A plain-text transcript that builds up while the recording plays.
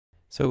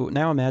So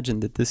now imagine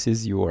that this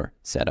is your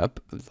setup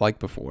like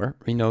before.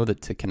 We know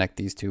that to connect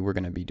these two, we're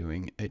going to be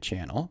doing a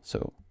channel.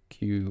 So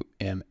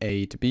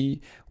QMA to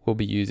B, we'll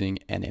be using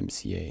an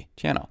MCA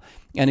channel.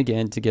 And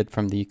again, to get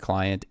from the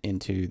client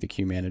into the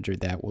queue manager,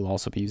 that will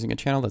also be using a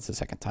channel. That's the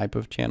second type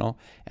of channel.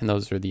 And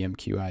those are the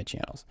Mqi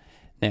channels.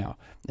 Now,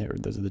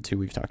 those are the two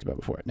we've talked about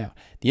before. Now,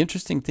 the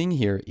interesting thing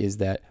here is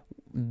that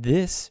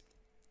this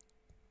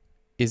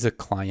is a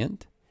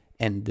client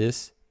and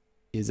this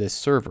is a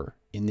server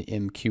in the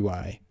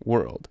Mqi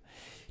world.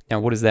 Now,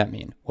 what does that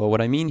mean? Well, what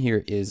I mean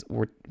here is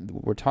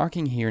we're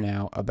talking here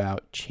now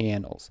about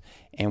channels,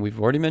 and we've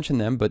already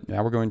mentioned them, but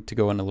now we're going to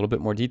go in a little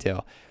bit more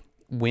detail.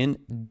 When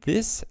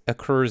this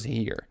occurs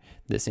here,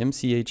 this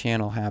MCA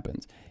channel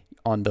happens,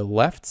 on the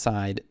left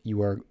side,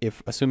 you are,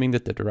 if assuming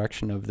that the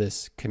direction of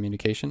this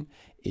communication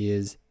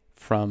is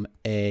from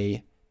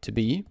A to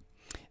B,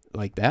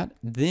 like that,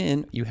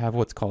 then you have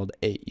what's called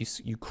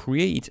you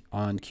create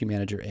on Queue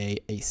Manager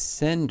a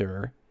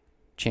sender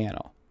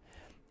channel,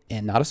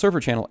 and not a server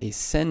channel, a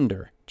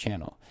sender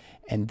channel.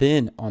 And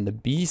then on the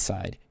B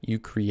side, you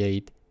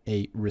create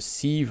a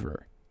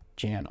receiver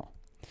channel.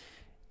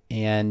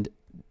 And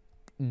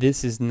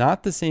this is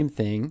not the same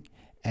thing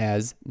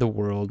as the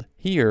world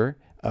here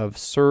of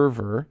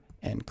server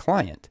and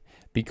client,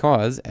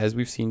 because as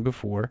we've seen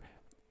before,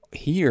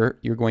 here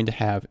you're going to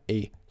have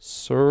a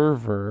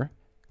SVRCONN,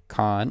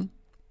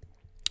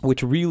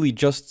 which really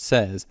just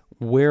says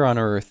where on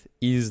earth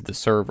is the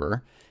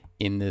server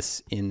in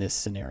this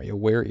scenario.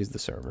 Where is the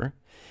server?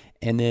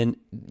 And then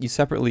you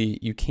separately,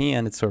 you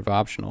can, it's sort of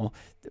optional,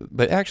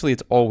 but actually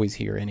it's always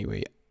here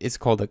anyway. It's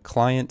called a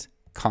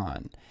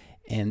CLNTCONN,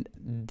 and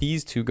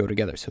these two go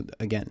together. So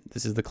again,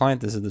 this is the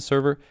client, this is the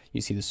server. You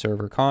see the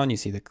SVRCONN, you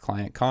see the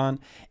CLNTCONN,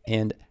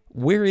 and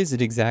where is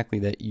it exactly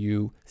that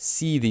you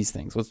see these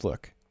things? Let's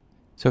look.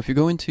 So if you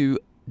go into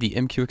the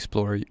MQ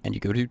Explorer and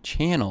you go to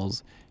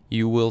channels,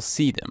 you will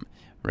see them.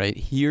 Right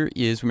here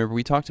is, remember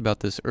we talked about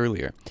this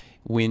earlier,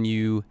 when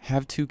you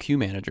have two queue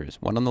managers,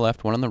 one on the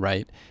left, one on the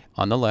right.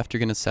 On the left, you're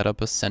going to set up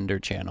a sender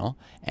channel,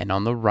 and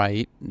on the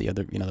right, the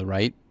other, the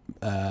right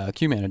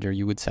queue manager,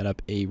 you would set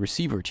up a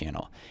receiver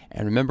channel.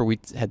 And remember, we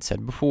had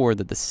said before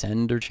that the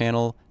sender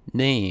channel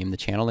name, the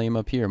channel name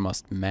up here,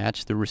 must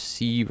match the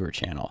receiver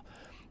channel.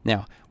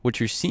 Now, what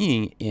you're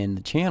seeing in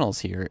the channels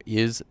here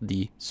is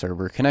the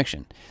server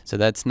connection. So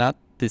that's not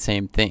the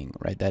same thing,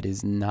 right? That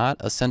is not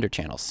a sender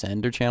channel.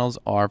 Sender channels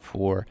are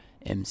for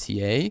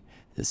MCA,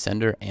 the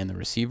sender and the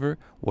receiver,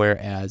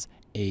 whereas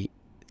a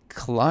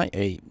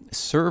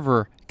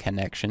server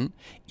connection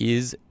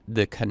is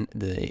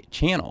the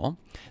channel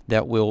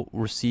that will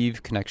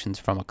receive connections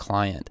from a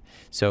client.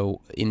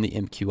 So in the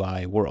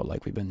Mqi world,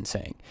 like we've been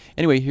saying.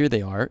 Anyway, here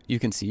they are. You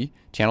can see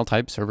channel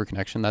type server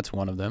connection. That's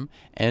one of them.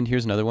 And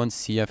here's another one,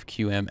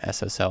 CFQM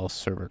SSL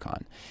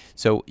SVRCONN.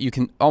 So you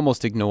can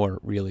almost ignore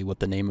really what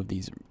the name of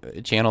these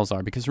channels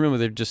are, because remember,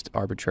 they're just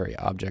arbitrary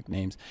object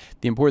names.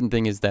 The important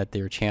thing is that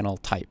they're channel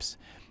types.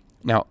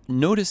 Now,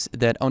 notice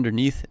that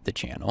underneath the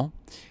channel,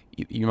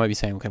 you might be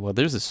saying, okay, well,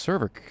 there's a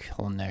server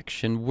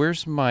connection.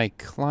 Where's my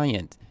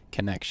client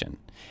connection?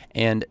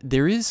 And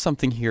there is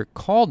something here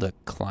called a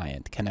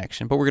client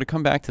connection, but we're going to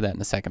come back to that in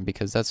a second,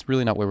 because that's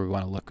really not where we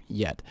want to look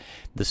yet.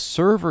 The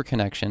server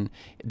connection,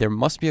 there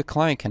must be a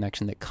client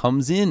connection that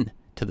comes in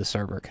to the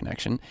server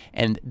connection,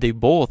 and they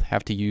both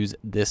have to use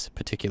this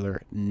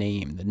particular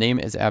name. The name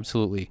is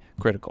absolutely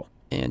critical.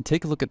 And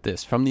take a look at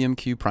this from the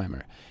MQ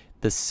primer.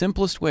 The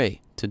simplest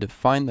way to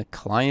define the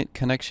client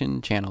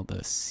connection channel, the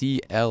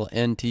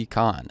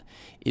CLNTCONN,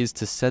 is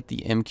to set the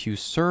MQ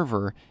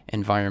server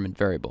environment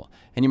variable.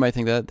 And you might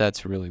think that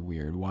that's really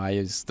weird. Why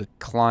is the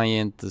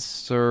client the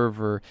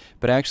server?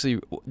 But actually,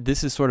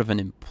 this is sort of an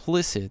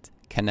implicit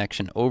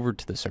connection over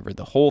to the server.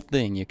 The whole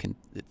thing, you can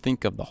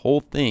think of the whole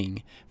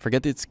thing,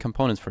 forget its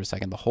components for a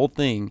second, the whole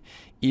thing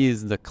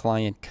is the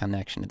client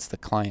connection. It's the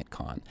client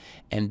con.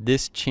 And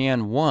this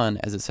chan1,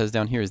 as it says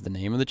down here, is the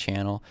name of the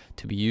channel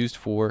to be used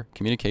for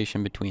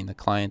communication between the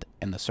client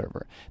and the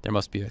server. There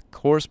must be a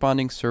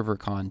corresponding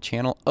SVRCONN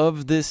channel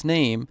of this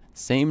name,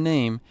 same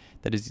name,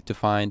 that is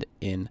defined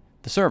in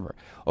the server.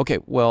 Okay,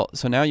 well,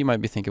 so now you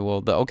might be thinking,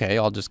 well, okay,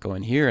 I'll just go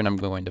in here and I'm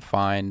going to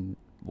find,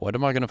 what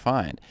am I going to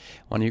find?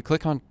 When you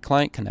click on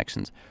client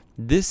connections,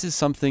 this is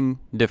something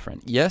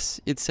different. Yes,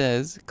 it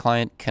says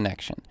client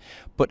connection,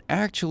 but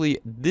actually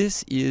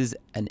this is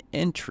an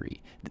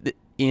entry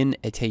in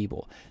a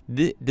table.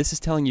 This is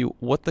telling you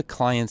what the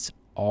clients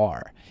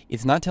are.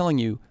 It's not telling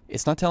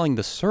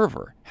the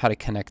server how to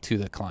connect to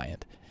the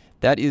client.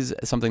 That is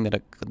something that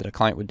a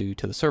client would do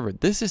to the server.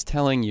 This is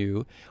telling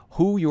you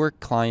who your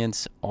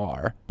clients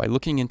are by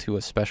looking into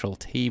a special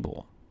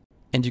table.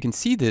 And you can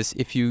see this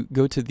if you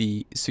go to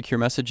the Secure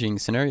Messaging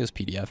Scenarios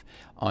PDF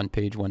on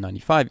page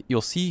 195.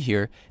 You'll see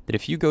here that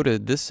if you go to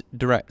this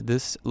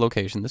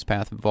location, this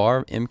path,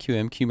 var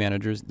MQ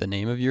managers, the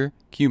name of your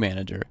queue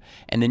manager,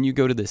 and then you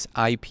go to this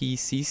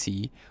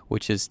IPCC,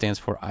 which stands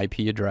for IP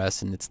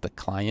address, and it's the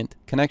client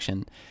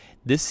connection.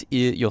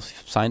 You'll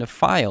find a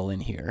file in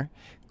here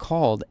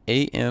called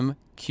AMQCL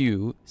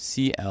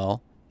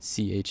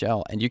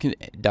 .chl, and you can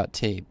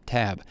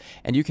 .tab,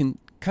 and you can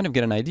kind of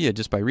get an idea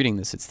just by reading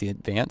this. It's the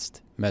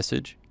advanced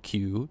message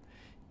queue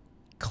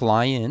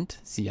client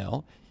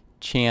CL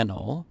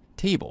channel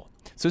table.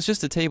 So it's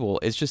just a table.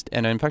 It's just,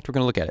 and in fact, we're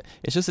going to look at it.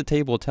 It's just a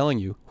table telling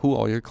you who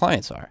all your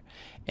clients are.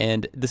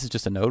 And this is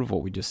just a note of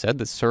what we just said.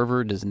 The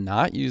server does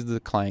not use the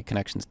client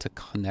connections to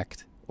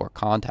connect or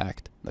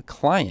contact the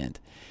client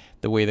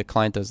the way the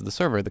client does the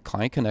server. The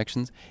client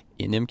connections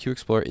in MQ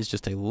Explorer is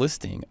just a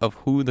listing of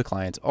who the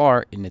clients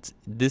are, and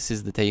this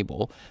is the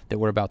table that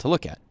we're about to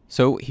look at.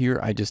 So here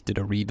I just did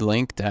a read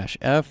link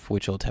 -f,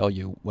 which will tell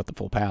you what the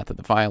full path of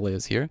the file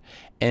is here.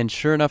 And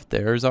sure enough,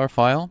 there's our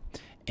file.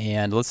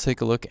 And let's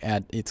take a look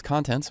at its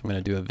contents. I'm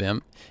going to do a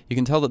vim. You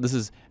can tell that this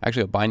is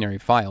actually a binary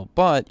file,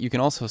 but you can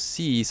also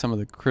see some of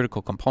the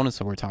critical components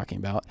that we're talking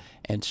about.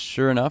 And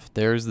sure enough,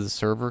 there's the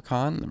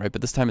SVRCONN, right?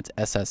 But this time it's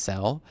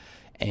SSL.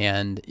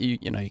 And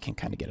you know, you can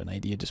kind of get an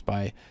idea just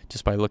by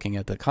looking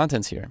at the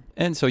contents here.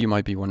 And so you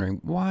might be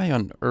wondering, why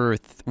on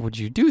earth would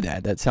you do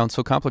that? That sounds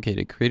so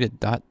complicated. Create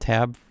a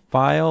 .tab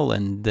file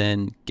and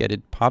then get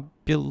it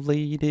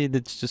populated.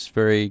 It's just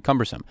very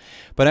cumbersome.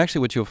 But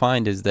actually what you'll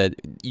find is that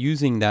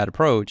using that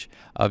approach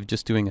of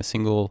just doing a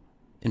single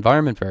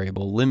environment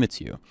variable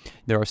limits you.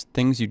 There are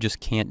things you just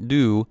can't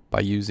do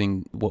by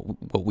using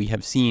what we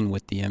have seen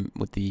with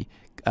the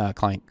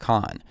client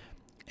con.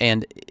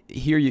 And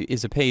here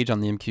is a page on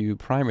the MQ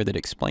primer that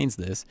explains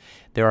this.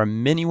 There are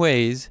many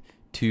ways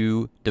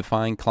to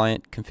define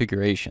client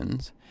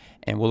configurations,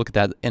 and we'll look at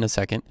that in a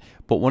second.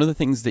 But one of the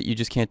things that you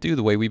just can't do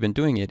the way we've been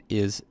doing it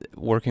is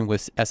working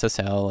with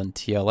SSL and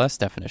TLS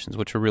definitions,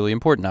 which are really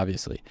important,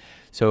 obviously.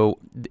 So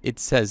it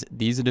says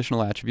these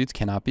additional attributes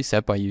cannot be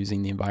set by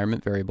using the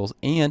environment variables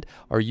and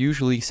are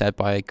usually set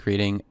by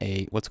creating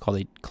what's called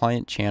a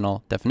client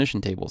channel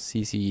definition table,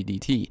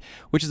 CCDT,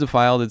 which is a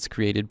file that's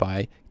created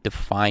by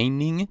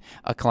defining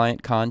a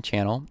client con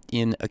channel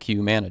in a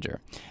queue manager.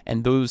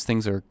 And those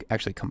things are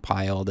actually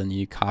compiled, and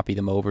you copy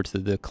them over to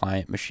the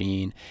client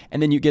machine,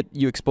 and then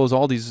you expose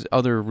all these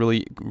other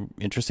really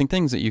interesting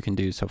things that you can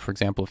do. So for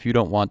example, if you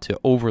don't want to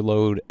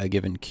overload a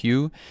given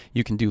queue,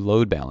 you can do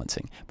load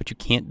balancing, but you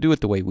can't do it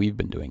the way we've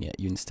been doing it.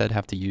 You instead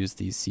have to use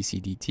these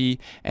CCDT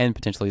and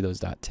potentially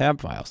those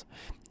 .tab files.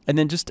 And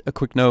then just a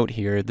quick note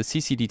here, the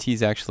CCDT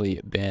has actually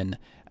been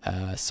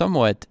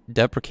somewhat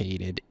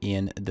deprecated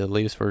in the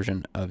latest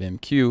version of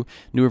MQ.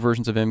 Newer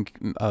versions of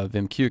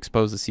MQ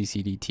expose the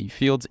CCDT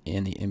fields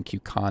in the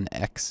MQCONN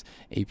X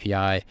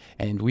API,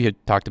 and we had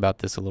talked about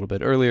this a little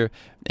bit earlier,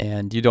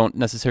 and you don't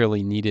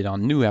necessarily need it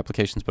on new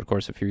applications, but of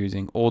course if you're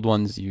using old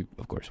ones, you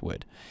of course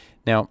would.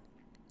 Now,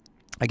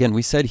 again,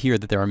 we said here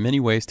that there are many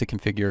ways to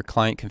configure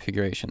client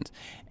configurations,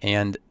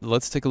 and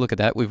let's take a look at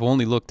that. We've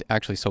only looked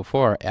actually so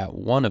far at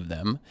one of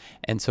them,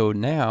 and so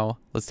now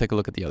let's take a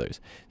look at the others.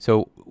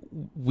 So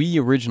we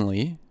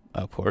originally,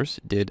 of course,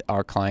 did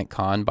our client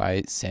con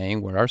by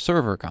saying where our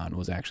server con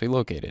was actually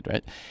located,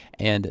 right?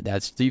 And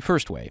that's the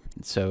first way.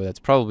 So that's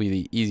probably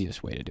the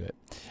easiest way to do it.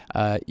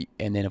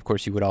 And then, of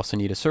course, you would also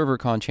need a server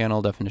con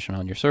channel definition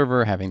on your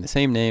server having the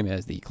same name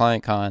as the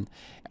client con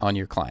on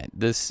your client.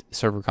 This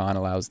server con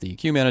allows the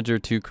queue manager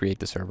to create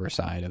the server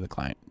side of the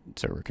client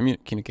server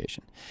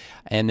communication.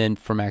 And then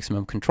for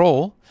maximum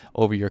control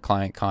over your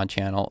client con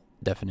channel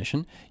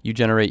definition, you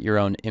generate your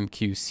own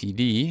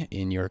MQCD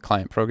in your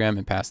client program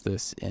and pass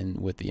this in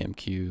with the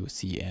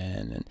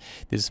MQCN, and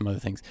these are some other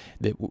things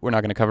that we're not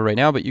going to cover right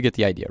now, but you get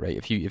the idea, right?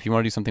 If you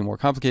want to do something more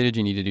complicated,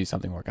 you need to do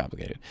something more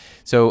complicated.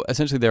 So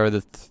essentially there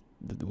are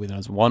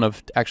there's one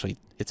of, actually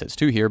it says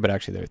two here, but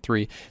actually there are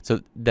three.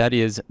 So that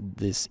is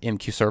this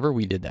MQ server.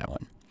 We did that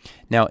one.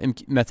 Now,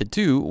 method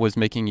 2 was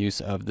making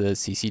use of the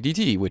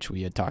CCDT, which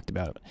we had talked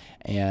about.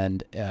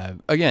 And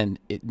again,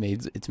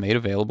 it's made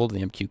available to the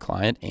MQ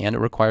client, and it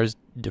requires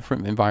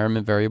different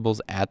environment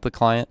variables at the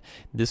client.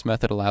 This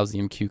method allows the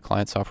MQ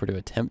client software to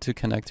attempt to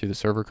connect through the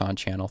server con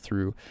channel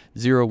through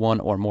 0,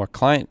 1, or more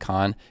client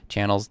con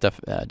channels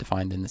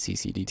defined in the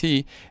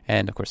CCDT.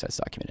 And of course, that's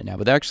documented now.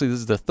 But actually,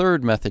 this is the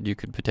third method you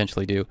could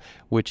potentially do,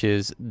 which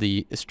is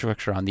the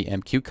structure on the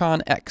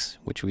MQCONN X,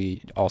 which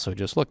we also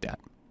just looked at.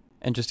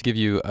 And just to give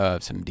you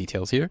some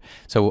details here.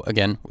 So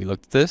again, we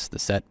looked at this, the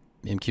set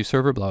MQ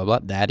server, blah, blah, blah.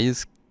 That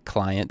is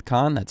client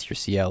con. That's your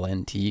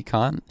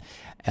CLNTCONN.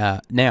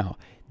 Now,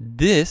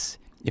 this,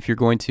 if you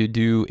want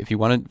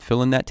to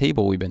fill in that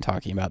table we've been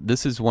talking about,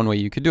 this is one way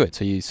you could do it.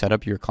 So you set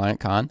up your client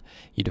con,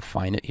 you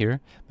define it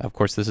here. Of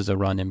course, this is a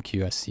run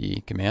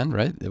MQSC command,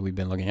 right, that we've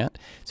been looking at.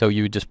 So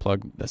you would just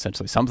plug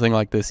essentially something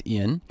like this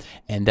in,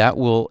 and that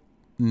will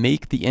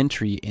make the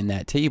entry in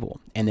that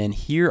table. And then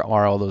here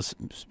are all those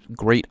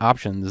great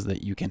options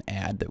that you can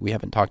add that we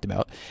haven't talked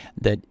about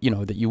that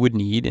you would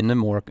need in a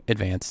more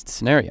advanced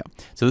scenario.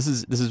 So this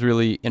is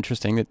really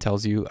interesting. It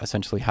tells you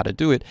essentially how to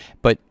do it.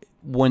 But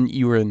when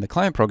you are in the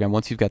client program,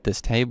 once you've got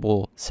this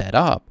table set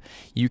up,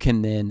 you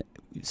can then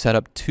set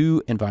up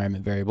two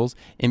environment variables,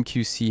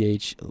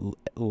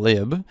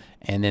 MQCHLib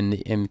and then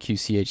the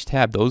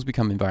MQCHTab. Those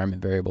become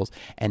environment variables,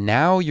 and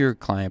now your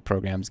client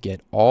programs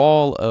get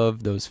all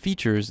of those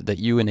features that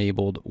you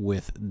enabled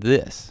with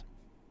this.